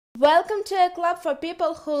Welcome to a club for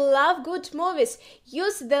people who love good movies.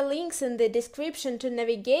 Use the links in the description to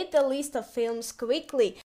navigate the list of films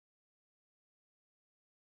quickly.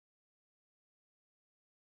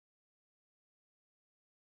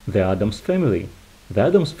 The Addams Family. The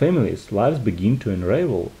Addams family's lives begin to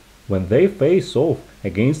unravel when they face off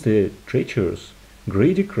against the treacherous,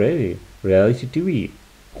 greedy reality TV,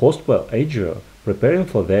 host by Asia, preparing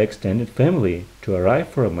for their extended family to arrive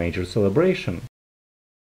for a major celebration.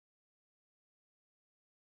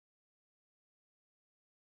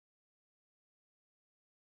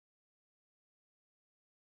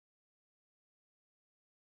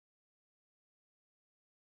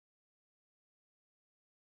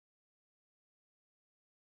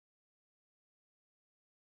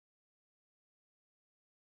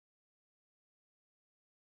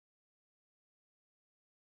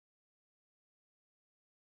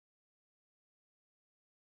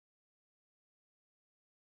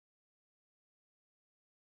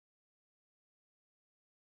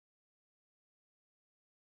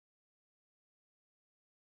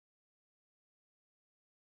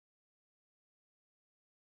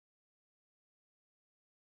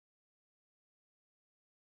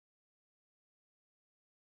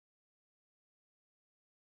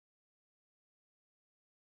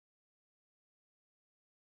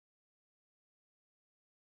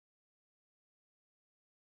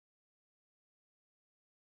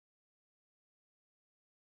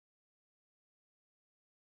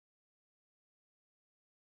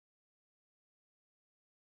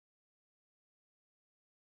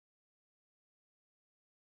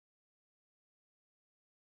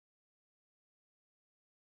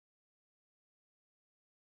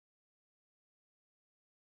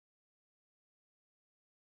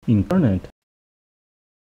 Incarnate.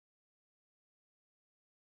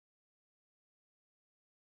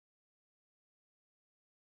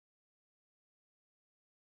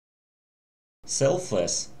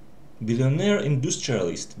 Selfless. Billionaire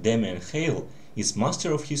industrialist Damien Hale is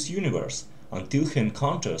master of his universe until he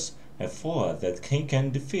encounters a foe that he can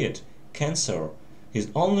defeat, cancer. His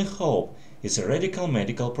only hope is a radical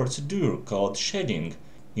medical procedure called shedding,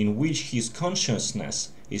 in which his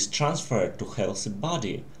consciousness is transferred to healthy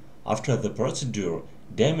body. After the procedure,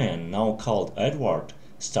 Damien, now called Edward,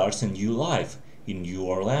 starts a new life in New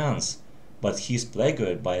Orleans, but he is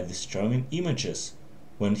plagued by disturbing images.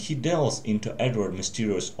 When he delves into Edward's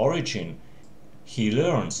mysterious origin, he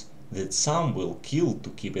learns that some will kill to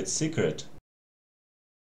keep it secret.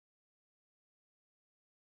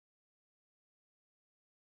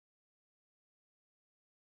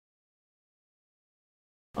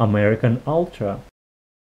 American Ultra.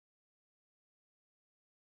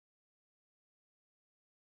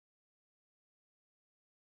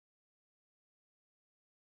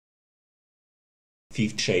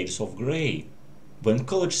 Fifty Shades of Grey. When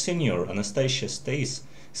college senior Anastasia Stace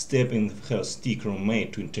steps in with her stick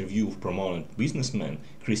roommate to interview prominent businessman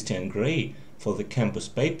Christian Grey for the campus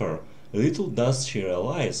paper, little does she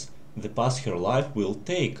realize the path her life will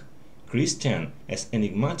take. Christian, as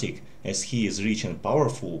enigmatic as he is rich and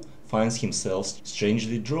powerful, finds himself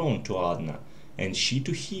strangely drawn to Adna, and she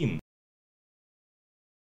to him.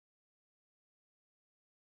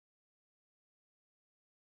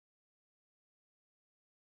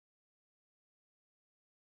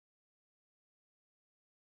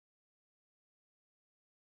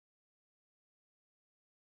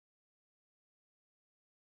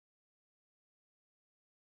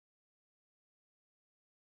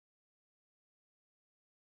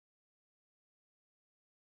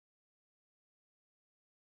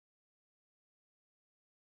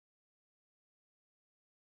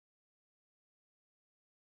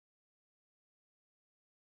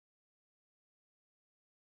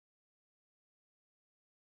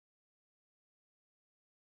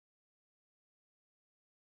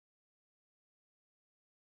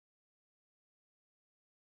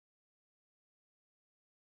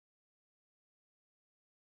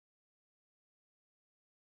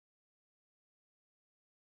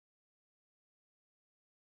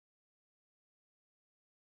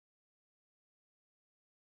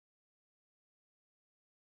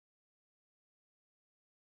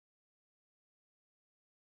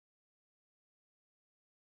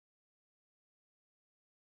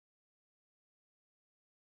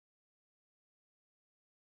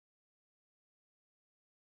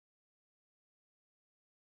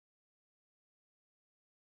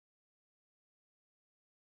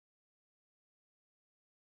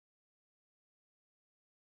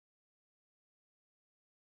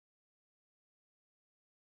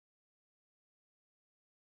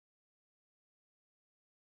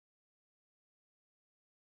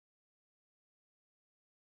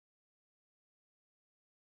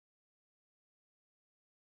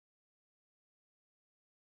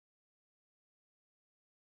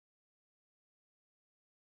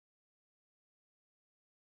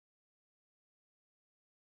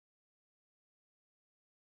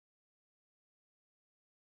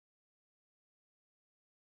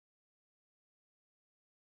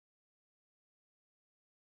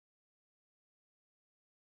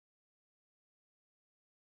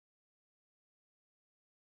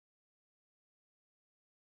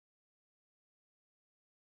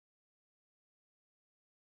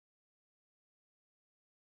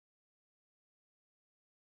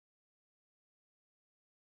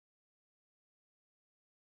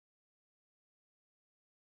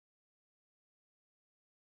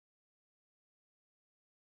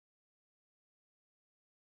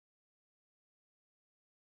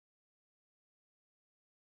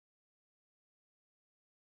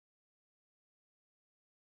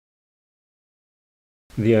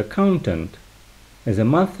 The accountant. As a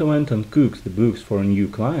mathematician cooks the books for a new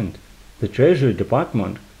client, the Treasury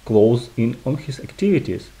Department closes in on his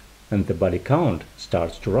activities, and the body count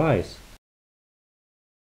starts to rise.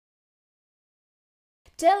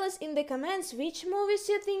 Tell us in the comments which movies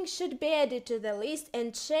you think should be added to the list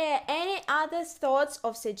and share any other thoughts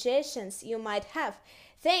or suggestions you might have.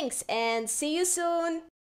 Thanks and see you soon!